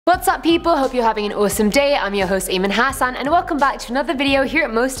What's up people, hope you're having an awesome day. I'm your host Ayman Hassan and welcome back to another video here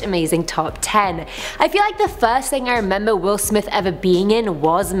at Most Amazing Top 10. I feel like the first thing I remember Will Smith ever being in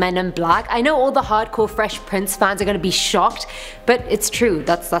was Men in Black. I know all the hardcore Fresh Prince fans are going to be shocked, but it's true,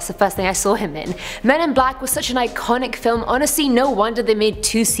 that's the first thing I saw him in. Men in Black was such an iconic film, honestly no wonder they made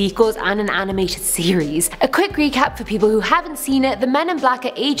 2 sequels and an animated series. A quick recap for people who haven't seen it, the Men in Black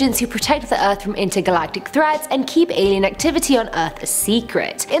are agents who protect the Earth from intergalactic threats and keep alien activity on Earth a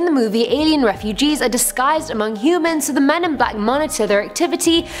secret. In the movie, alien refugees are disguised among humans, so the Men in Black monitor their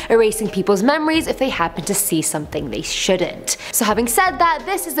activity, erasing people's memories if they happen to see something they shouldn't. So having said that,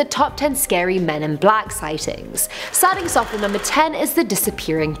 this is the top 10 scary Men in Black sightings. Starting us off with number 10 is the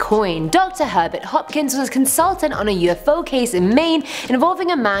disappearing coin. Dr. Herbert Hopkins was a consultant on a UFO case in Maine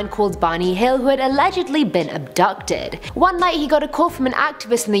involving a man called Barney Hill who had allegedly been abducted. One night he got a call from an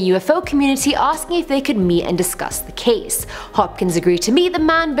activist in the UFO community asking if they could meet and discuss the case. Hopkins agreed to meet the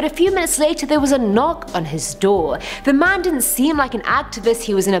man, but a few minutes later there was a knock on his door. The man didn't seem like an activist,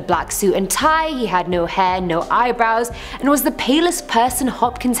 he was in a black suit and tie, he had no hair, no eyebrows, and was the palest person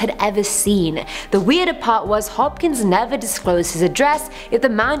Hopkins had ever seen. The weirder part was Hopkins never disclosed his address, yet the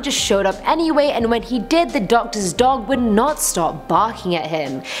man just showed up anyway, and when he did, the doctor's dog would not stop barking at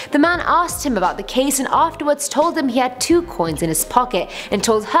him. The man asked him about the case and afterwards told him he had 2 coins in his pocket and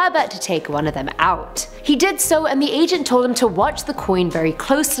told Herbert to take one of them out. He did so and the agent told him to watch the coin very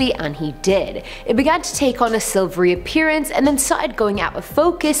closely, and he did. It began to take on a silvery appearance and then started going out of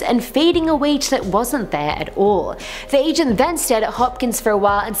focus and fading away till it wasn't there at all. The agent then stared at Hopkins for a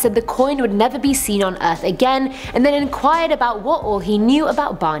while and said the coin would never be seen on Earth again, and then inquired about what all he knew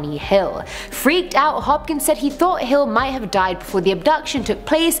about Barney Hill. Freaked out, Hopkins said he thought Hill might have died before the abduction took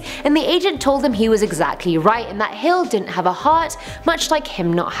place, and the agent told him he was exactly right and that Hill didn't have a heart, much like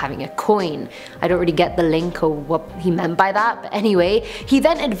him not having a coin. I don't really get the link or what he meant by that, but anyway, he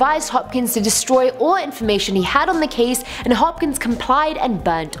then advised Hopkins to destroy all information he had on the case, and Hopkins complied and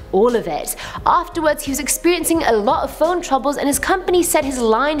burnt all of it. Afterwards, he was experiencing a lot of phone troubles and his company said his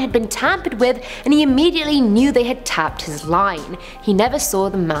line had been tampered with, and he immediately knew they had tapped his line. He never saw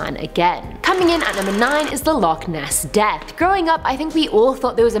the man again. Coming in at number 9 is the Loch Ness Death. Growing up, I think we all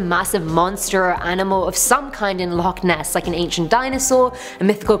thought there was a massive monster or animal of some kind in Loch Ness, like an ancient dinosaur, a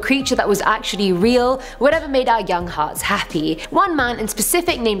mythical creature that was actually real, whatever made our young hearts happy. One man in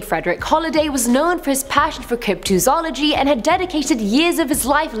specific named Frederick Holliday was known for his passion for cryptozoology and had dedicated years of his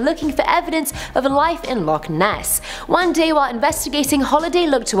life looking for evidence of a life in Loch Ness. One day while investigating, Holliday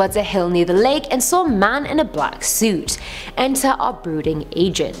looked towards a hill near the lake and saw a man in a black suit. Enter our brooding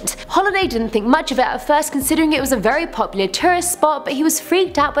agent. Holliday didn't think much of it at first, considering it was a very popular tourist spot, but he was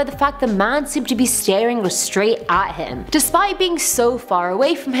freaked out by the fact the man seemed to be staring straight at him. Despite being so far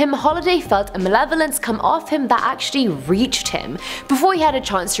away from him, Holliday felt a malevolence come off him that actually reached him. Before he had a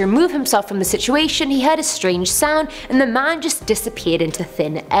chance to remove himself from the situation, he heard a strange sound and the man just disappeared into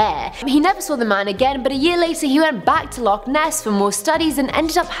thin air. He never saw the man again, but a year later he went back to Loch Ness for more studies and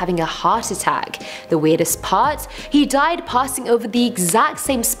ended up having a heart attack. The weirdest part? He died passing over the exact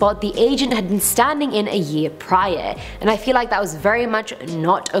same spot the agent had been standing in a year prior, and I feel like that was very much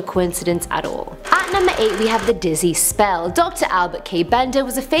not a coincidence at all. At number 8 we have the dizzy spell. Dr. Albert K. Bender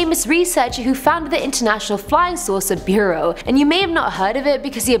was a famous researcher who founded the International Flying Saucer Bureau, and you may have not heard of it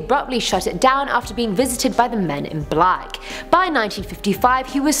because he abruptly shut it down after being visited by the Men in Black. By 1955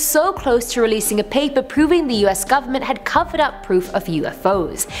 he was so close to releasing a paper proving the US government had covered up proof of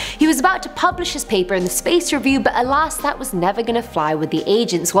UFOs. He was about to publish his paper in the Space Review, but alas that was never gonna fly with the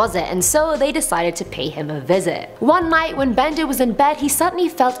agents, was it? And so they decided to pay him a visit. One night when Bender was in bed, he suddenly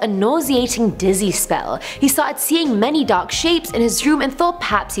felt a nauseating dizzy spell. He started seeing many dark shapes in his room and thought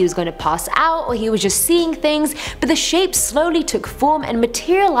perhaps he was going to pass out or he was just seeing things, but the shapes slowly took form and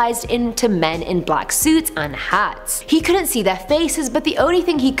materialized into men in black suits and hats. He couldn't see their faces, but the only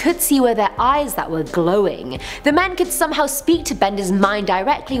thing he could see were their eyes that were glowing. The men could somehow speak to Bender's mind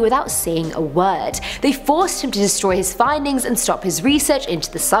directly without saying a word. They forced him to destroy his findings and stop his research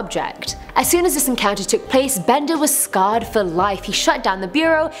into the subject. As soon as this encounter took place, Bender was scarred for life. He shut down the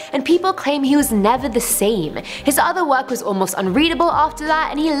bureau, and people claim he was never the same. His other work was almost unreadable after that,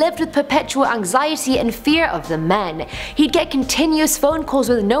 and he lived with perpetual anxiety and fear of the men. He'd get continuous phone calls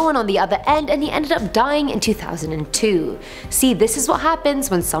with no one on the other end, and he ended up dying in 2002. See, this is what happens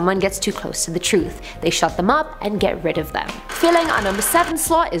when someone gets too close to the truth. They shut them up and get rid of them. Filling our number 7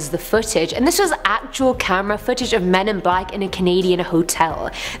 slot is the footage, and this was actual camera footage of Men in Black in a Canadian hotel.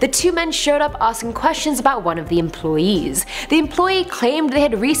 The 2 men showed up asking questions about one of the employees. The employee claimed they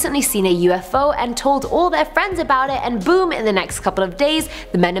had recently seen a UFO and told all their friends about it, and boom, in the next couple of days,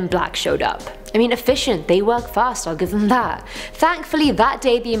 the Men in Black showed up. I mean, efficient, they work fast, I'll give them that. Thankfully, that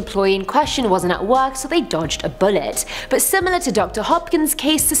day the employee in question wasn't at work, so they dodged a bullet. But similar to Dr. Hopkins'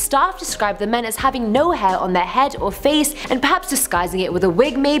 case, the staff described the men as having no hair on their head or face, and perhaps disguising it with a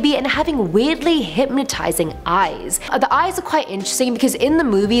wig maybe, and having weirdly hypnotizing eyes. The eyes are quite interesting because in the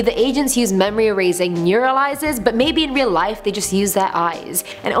movie, the agents use memory erasing neuralizers, but maybe in real life they just use their eyes.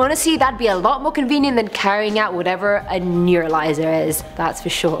 And honestly, that'd be a lot more convenient than carrying out whatever a neuralizer is, that's for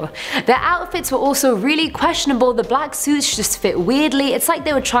sure. Their outfits were also really questionable. The black suits just fit weirdly. It's like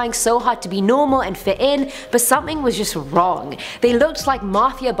they were trying so hard to be normal and fit in, but something was just wrong. They looked like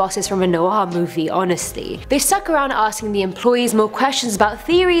mafia bosses from a noir movie, honestly. They stuck around asking the employees more questions about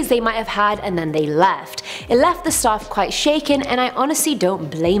theories they might have had, and then they left. It left the staff quite shaken, and I honestly don't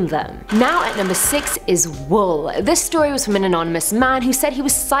blame them. Now at number 6 is wool. This story was from an anonymous man who said he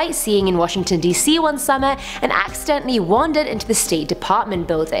was sightseeing in Washington DC one summer and accidentally wandered into the State Department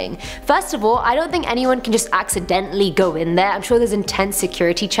building. First of all, I don't think anyone can just accidentally go in there. I'm sure there's intense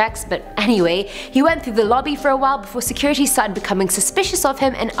security checks, but anyway, he went through the lobby for a while before security started becoming suspicious of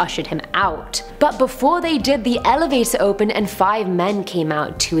him and ushered him out. But before they did, the elevator opened and 5 men came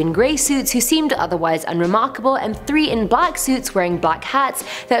out, 2 in grey suits who seemed otherwise unremarkable, and 3 in black suits wearing black hats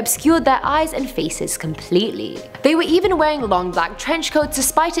that obscured their eyes and faces completely. They were even wearing long black trench coats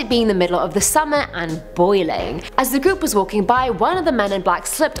despite it being the middle of the summer and boiling. As the group was walking by, one of the men in black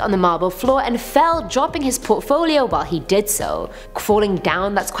slipped on the marble floor and fell, dropping his portfolio while he did so. Falling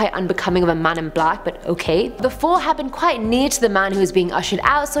down, that's quite unbecoming of a man in black, but okay. The fall happened quite near to the man who was being ushered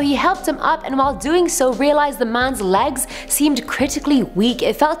out, so he helped him up, and while doing so realized the man's legs seemed critically weak.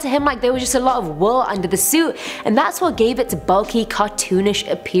 It felt to him like there was just a lot of wool under the suit, and that's what gave its bulky, cartoonish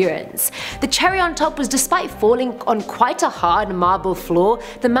appearance. The cherry on top was despite falling on quite a hard marble floor,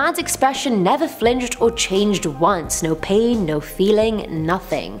 the man's expression never flinched or changed once. No pain, no feeling,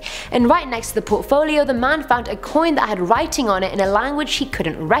 nothing. And right next to the portfolio, the man found a coin that had writing on it in a language he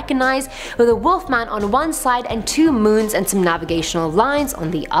couldn't recognize, with a wolfman on one side and 2 moons and some navigational lines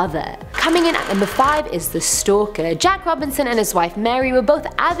on the other. Coming in at number 5 is the stalker. Jack Robinson and his wife Mary were both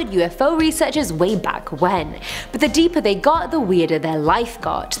avid UFO researchers way back when, but the deeper they got, the weirder their life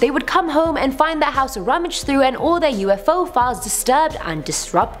got. They would come home and find their house rummaged through and all their UFO files disturbed and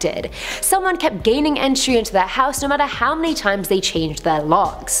disrupted. Someone kept gaining entry into their house no matter how many times they changed their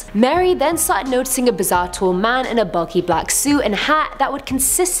locks. Mary then started noticing a bizarre tall man in a bulky black suit and hat that would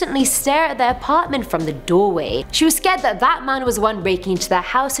consistently stare at their apartment from the doorway. She was scared that that man was the one breaking into their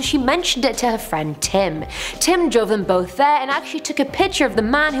house, so she mentioned it to her friend Tim. Tim drove them both there and actually took a picture of the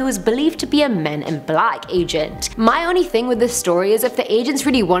man who was believed to be a Men in Black agent. My only thing with this story is if the agents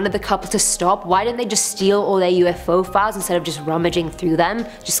really wanted the couple to stop, why didn't they just steal all their UFO files instead of just rummaging through them?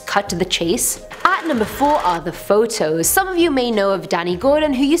 Just cut to the chase. At number 4 are the photos. Some of you may know of Danny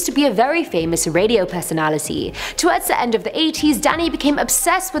Gordon, who used to be a very famous radio personality. Towards the end of the 80s, Danny became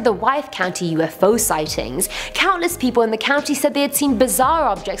obsessed with the Wythe County UFO sightings. Countless people in the county said they had seen bizarre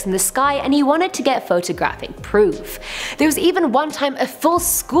objects in the sky, and he wanted to get photographic proof. There was even one time a full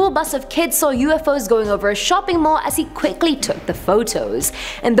school bus of kids saw UFOs going over a shopping mall as he quickly took the photos.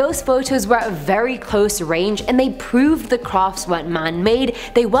 And those photos were at a very close range, and they proved the crafts weren't man-made,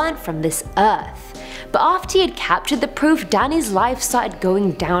 they weren't from this earth. But after he had captured the proof, Danny's life started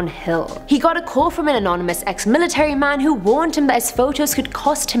going downhill. He got a call from an anonymous ex-military man who warned him that his photos could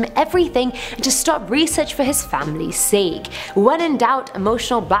cost him everything and to stop research for his family's sake. When in doubt,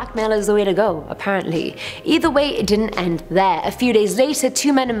 emotional blackmail is the way to go, apparently. Either way, it didn't end there. A few days later,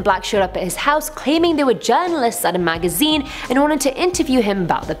 2 men in black showed up at his house claiming they were journalists at a magazine and wanted to interview him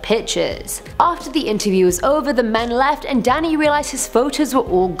about the pictures. After the interview was over, the men left and Danny realized his photos were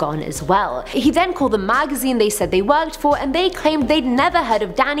all gone as well. He then called the magazine they said they worked for, and they claimed they'd never heard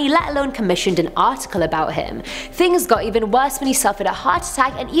of Danny, let alone commissioned an article about him. Things got even worse when he suffered a heart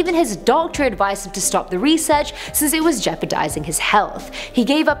attack, and even his doctor advised him to stop the research since it was jeopardizing his health. He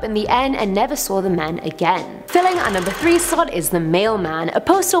gave up in the end and never saw the men again. Filling our number 3 slot is the mailman. A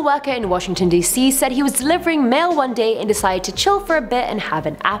postal worker in Washington DC said he was delivering mail one day and decided to chill for a bit and have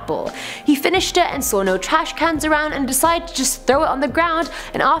an apple. He finished it and saw no trash cans around and decided to just throw it on the ground,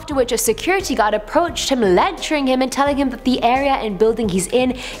 and after which a security guard approached him, lecturing him and telling him that the area and building he's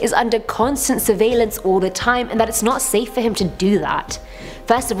in is under constant surveillance all the time and that it's not safe for him to do that.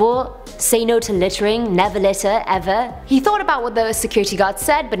 First of all, say no to littering, never litter, ever. He thought about what the security guard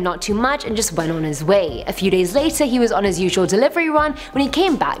said, but not too much, and just went on his way. A few days later, he was on his usual delivery run when he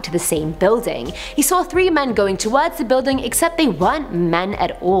came back to the same building. He saw 3 men going towards the building, except they weren't men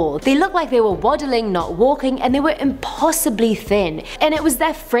at all. They looked like they were waddling, not walking, and they were impossibly thin. And it was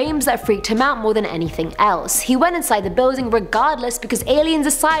their frames that freaked him out more than anything else. He went inside the building regardless, because aliens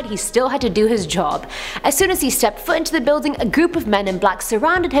aside, he still had to do his job. As soon as he stepped foot into the building, a group of men in black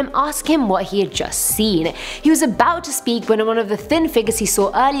surrounded him, asking him what he had just seen. He was about to speak when one of the thin figures he saw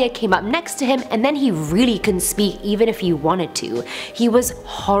earlier came up next to him, and then he really couldn't speak even if he wanted to. He was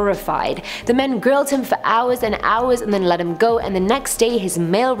horrified. The men grilled him for hours and hours and then let him go, and the next day his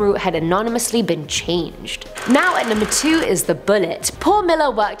mail route had anonymously been changed. Now at number 2 is the bullet. Paul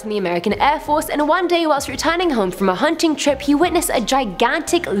Miller worked in the American Air Force, and one day whilst returning home from a hunting trip, he witnessed a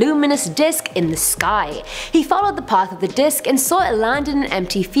gigantic luminous disc in the sky. He followed the path of the disc and saw it land in an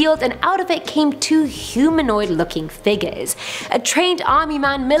empty field, and out of it came 2 humanoid looking figures. A trained army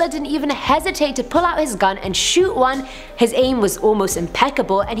man, Miller didn't even hesitate to pull out his gun and shoot one. His aim was almost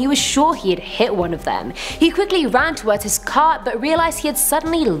impeccable, and he was sure he had hit one of them. He quickly ran towards his car, but realized he had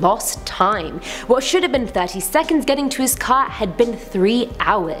suddenly lost time. What should have been 30 seconds getting to his car had been 3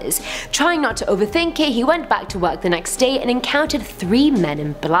 hours. Trying not to overthink it, he went back to work the next day and encountered 3 men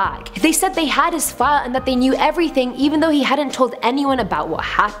in black. They said they had his file and that they knew everything, even though he hadn't told anyone about what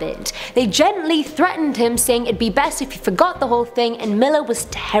happened. They gently threatened him, saying it'd be best if he forgot the whole thing, and Miller was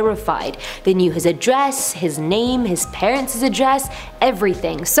terrified. They knew his address, his name, his parents' address,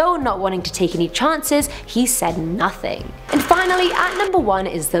 everything, so not wanting to take any chances, he said nothing. And finally, at number 1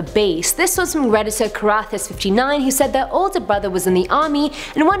 is the base. This was from Redditor Karathis59, who said their older brother was in the army,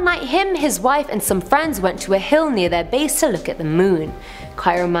 and one night him, his wife, and some friends went to a hill near their base to look at the moon.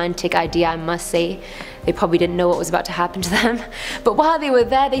 Quite a romantic idea, I must say. They probably didn't know what was about to happen to them. But while they were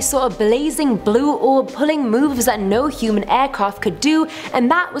there, they saw a blazing blue orb pulling moves that no human aircraft could do, and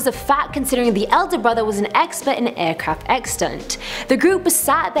that was a fact considering the elder brother was an expert in aircraft extant. The group was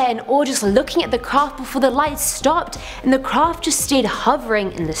sat there in awe just looking at the craft before the lights stopped, and the craft just stayed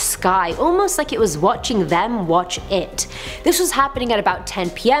hovering in the sky, almost like it was watching them watch it. This was happening at about 10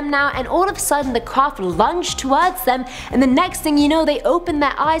 PM now, and all of a sudden the craft lunged towards them, and the next thing you know, they opened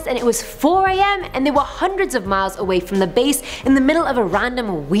their eyes and it was 4 AM and they were hundreds of miles away from the base in the middle of a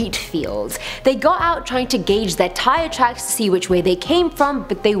random wheat field. They got out trying to gauge their tire tracks to see which way they came from,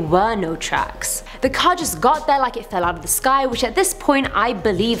 but there were no tracks. The car just got there like it fell out of the sky, which at this point I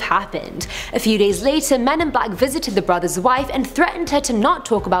believe happened. A few days later, Men in Black visited the brother's wife and threatened her to not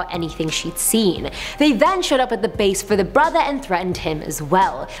talk about anything she'd seen. They then showed up at the base for the brother and threatened him as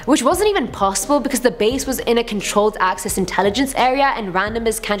well, which wasn't even possible because the base was in a controlled access intelligence area and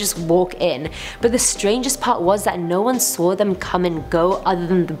randomers can't just walk in. But the strangest part was that no one saw them come and go other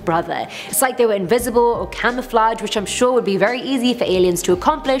than the brother. It's like they were invisible or camouflaged, which I'm sure would be very easy for aliens to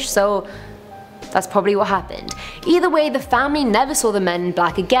accomplish, so that's probably what happened. Either way, the family never saw the Men in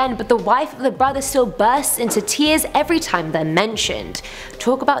Black again, but the wife of the brother still bursts into tears every time they're mentioned.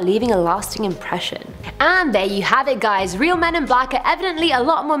 Talk about leaving a lasting impression. And there you have it, guys. Real Men in Black are evidently a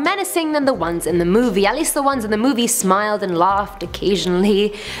lot more menacing than the ones in the movie. At least the ones in the movie smiled and laughed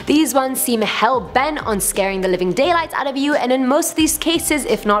occasionally. These ones seem hell-bent on scaring the living daylights out of you, and in most of these cases,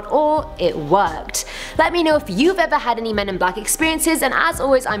 if not all, it worked. Let me know if you've ever had any Men in Black experiences, and as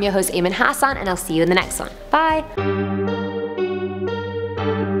always, I'm your host Eamon Hassan, and I'll see you in the next one. Bye!